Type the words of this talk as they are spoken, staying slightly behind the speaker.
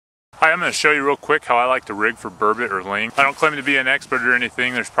Hi, I'm going to show you real quick how I like to rig for burbot or ling. I don't claim to be an expert or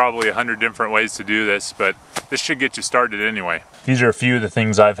anything. There's probably 100 different ways to do this, but this should get you started anyway. These are a few of the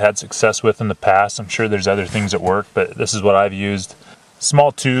things I've had success with in the past. I'm sure there's other things that work, but this is what I've used.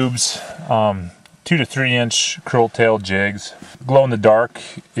 Small tubes, 2 to 3 inch curl tail jigs. Glow in the dark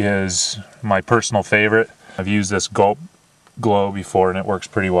is my personal favorite. I've used this Gulp Glow before and it works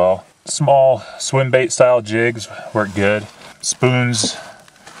pretty well. Small swim bait style jigs work good. Spoons,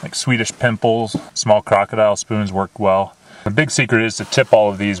 like Swedish pimples, small crocodile spoons work well. The big secret is to tip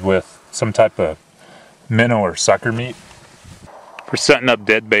all of these with some type of minnow or sucker meat. For setting up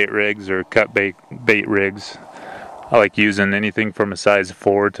dead bait rigs or cut bait rigs, I like using anything from a size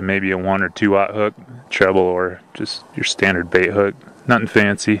 4 to maybe a 1 or 2 aught hook, treble, or just your standard bait hook. Nothing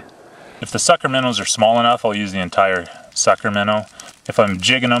fancy. If the sucker minnows are small enough, I'll use the entire sucker minnow. If I'm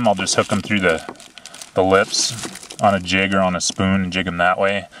jigging them, I'll just hook them through the lips on a jig or on a spoon and jig them that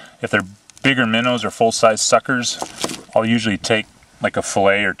way. If they're bigger minnows or full-size suckers, I'll usually take like a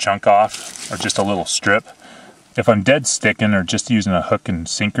fillet or chunk off or just a little strip. If I'm dead sticking or just using a hook and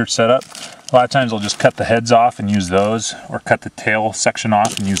sinker setup, a lot of times I'll just cut the heads off and use those, or cut the tail section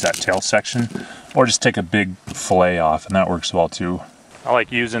off and use that tail section, or just take a big fillet off, and that works well too. I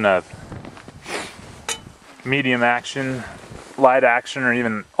like using a medium action, light action, or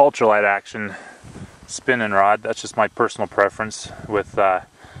even ultralight action spinning rod. That's just my personal preference with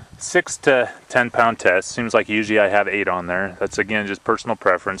 6 to 10 pound tests. Seems like usually I have 8 on there. That's again just personal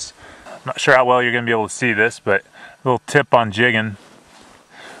preference. I'm not sure how well you're going to be able to see this, but a little tip on jigging.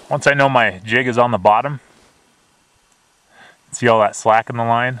 Once I know my jig is on the bottom, see all that slack in the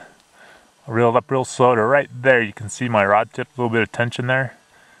line? I'll reel it up real slow to right there. You can see my rod tip, a little bit of tension there.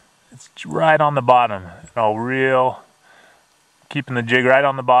 It's right on the bottom. And I'll reel, keeping the jig right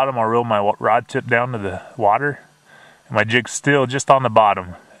on the bottom, I'll reel my rod tip down to the water. And my jig's still just on the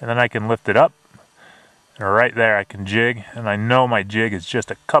bottom. And then I can lift it up. And right there I can jig. And I know my jig is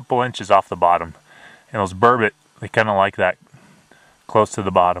just a couple inches off the bottom. And those burbot, they kind of like that close to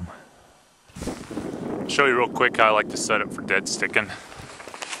the bottom. I'll show you real quick how I like to set up for dead sticking.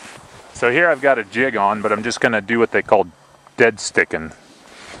 So here I've got a jig on, but I'm just going to do what they call dead sticking.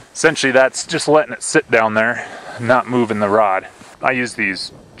 Essentially that's just letting it sit down there, not moving the rod. I use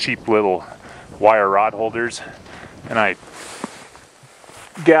these cheap little wire rod holders, and I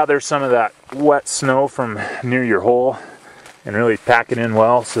gather some of that wet snow from near your hole and really pack it in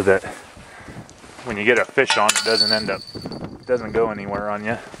well so that when you get a fish on, it doesn't go anywhere on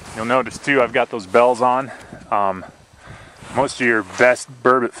you. You'll notice too, I've got those bells on. Most of your best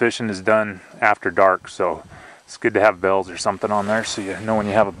burbot fishing is done after dark, so it's good to have bells or something on there so you know when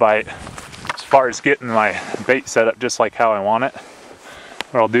you have a bite. As far as getting my bait set up just like how I want it,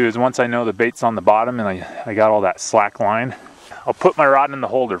 what I'll do is once I know the bait's on the bottom and I got all that slack line, I'll put my rod in the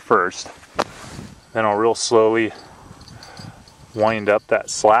holder first. Then I'll real slowly wind up that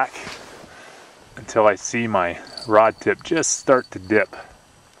slack until I see my rod tip just start to dip.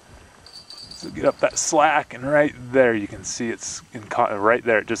 So get up that slack, and right there you can see it's right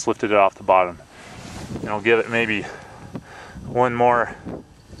there, it just lifted it off the bottom. And I'll give it maybe one more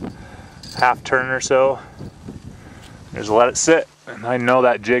half turn or so. Just let it sit, and I know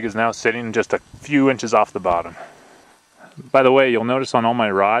that jig is now sitting just a few inches off the bottom. By the way, you'll notice on all my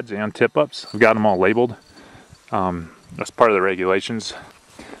rods and tip-ups, I've got them all labeled. That's part of the regulations.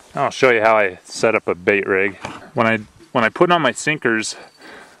 Now I'll show you how I set up a bait rig. When I put on my sinkers,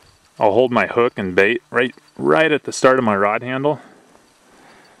 I'll hold my hook and bait right at the start of my rod handle.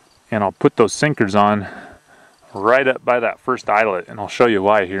 And I'll put those sinkers on right up by that first eyelet, and I'll show you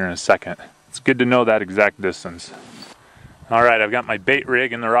why here in a second. It's good to know that exact distance. Alright, I've got my bait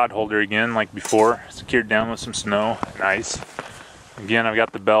rig in the rod holder again like before, secured down with some snow and ice. Again, I've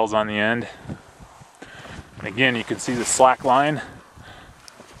got the bells on the end. And again, you can see the slack line.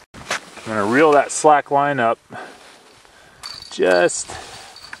 I'm going to reel that slack line up just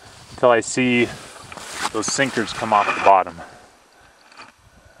until I see those sinkers come off the bottom.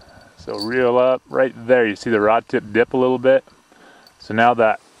 So reel up right there, you see the rod tip dip a little bit. So now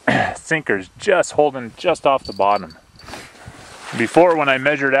that sinker's just holding just off the bottom. Before, when I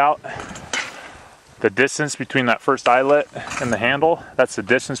measured out the distance between that first eyelet and the handle, that's the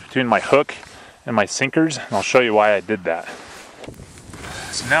distance between my hook and my sinkers, and I'll show you why I did that.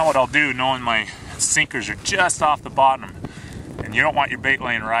 So now what I'll do, knowing my sinkers are just off the bottom, and you don't want your bait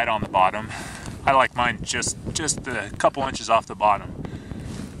laying right on the bottom, I like mine just a couple inches off the bottom.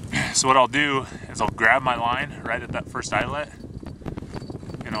 So what I'll do is I'll grab my line right at that first eyelet,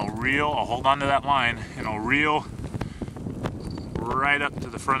 and I'll hold on to that line, and I'll reel right up to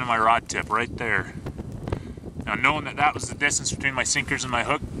the front of my rod tip, right there. Now knowing that that was the distance between my sinkers and my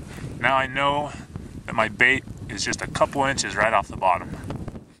hook, Now I know that my bait is just a couple inches right off the bottom.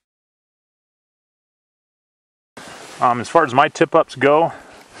 As far as my tip-ups go,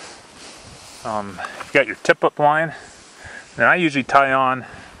 you've got your tip-up line, and I usually tie on,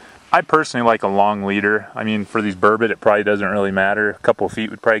 I personally like a long leader. I mean, for these burbot, it probably doesn't really matter. A couple of feet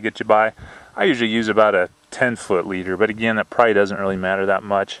would probably get you by. I usually use about a 10-foot leader, but again, that probably doesn't really matter that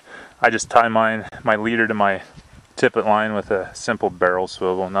much. I just tie my leader to my tippet line with a simple barrel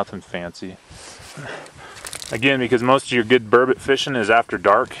swivel, nothing fancy. Again, because most of your good burbot fishing is after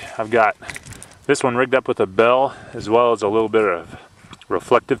dark, I've got this one rigged up with a bell as well as a little bit of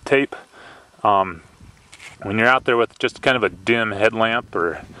reflective tape. When you're out there with just kind of a dim headlamp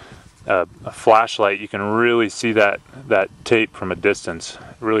or a flashlight, you can really see that tape from a distance.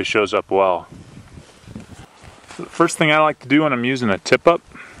 It really shows up well. So the first thing I like to do when I'm using a tip-up,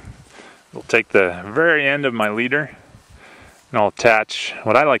 I'll take the very end of my leader and I'll attach,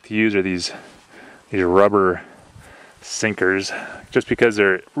 what I like to use are these rubber sinkers, just because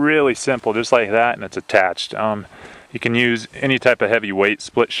they're really simple, just like that, and it's attached. You can use any type of heavy weight,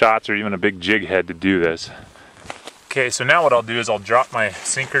 split shots, or even a big jig head to do this. Okay, so now what I'll do is I'll drop my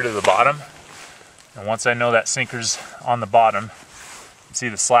sinker to the bottom, and once I know that sinker's on the bottom, you can see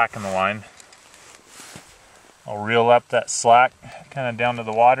the slack in the line, I'll reel up that slack kind of down to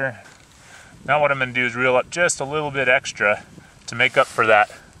the water. Now what I'm going to do is reel up just a little bit extra to make up for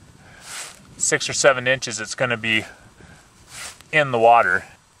that 6 or 7 inches it's going to be in the water,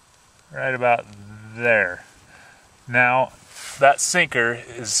 right about there. Now that sinker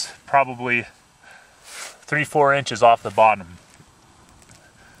is probably 3-4 inches off the bottom.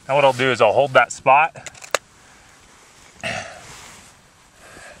 Now what I'll do is I'll hold that spot and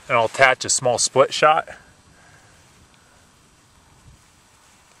I'll attach a small split shot.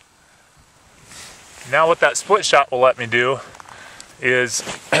 Now what that split shot will let me do is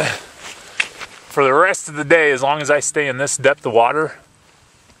for the rest of the day, as long as I stay in this depth of water,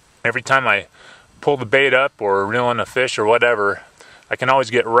 every time I pull the bait up or reel in a fish or whatever, I can always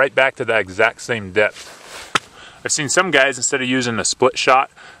get right back to that exact same depth. I've seen some guys, instead of using a split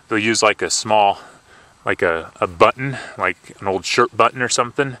shot, they'll use like a small, like a button, like an old shirt button or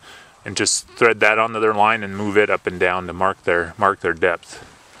something, and just thread that onto their line and move it up and down to mark their depth.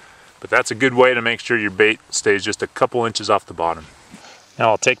 But that's a good way to make sure your bait stays just a couple inches off the bottom. Now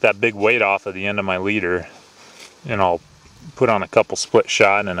I'll take that big weight off of the end of my leader and I'll put on a couple split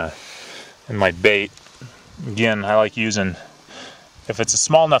shot and my bait. Again, I like using, if it's a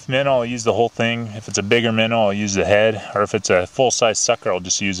small enough minnow, I'll use the whole thing. If it's a bigger minnow, I'll use the head. Or if it's a full-size sucker, I'll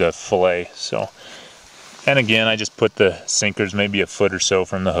just use a fillet. So, and again, I just put the sinkers maybe a foot or so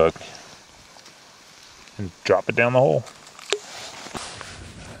from the hook and drop it down the hole.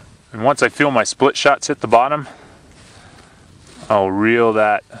 And once I feel my split shots hit the bottom, I'll reel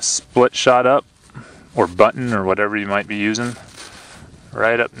that split shot up, or button, or whatever you might be using,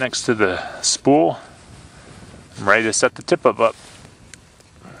 right up next to the spool. I'm ready to set the tip-up up.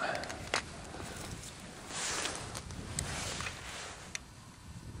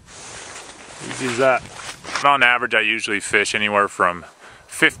 Easy as that. On average, I usually fish anywhere from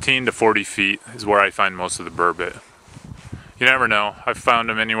 15 to 40 feet is where I find most of the burbot. You never know. I've found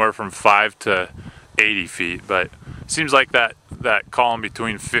them anywhere from 5 to 80 feet, but it seems like that column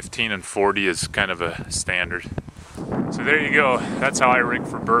between 15 and 40 is kind of a standard. So there you go. That's how I rig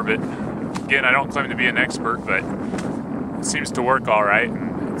for burbot. Again, I don't claim to be an expert, but it seems to work all right.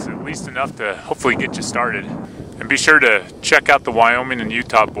 And it's at least enough to hopefully get you started. And be sure to check out the Wyoming and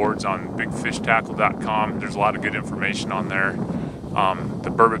Utah boards on bigfishtackle.com. There's a lot of good information on there. The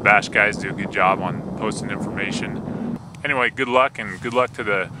Burbot Bash guys do a good job on posting information. Anyway, good luck, and good luck to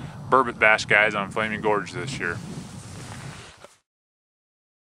the Burbot Bash guys on Flaming Gorge this year.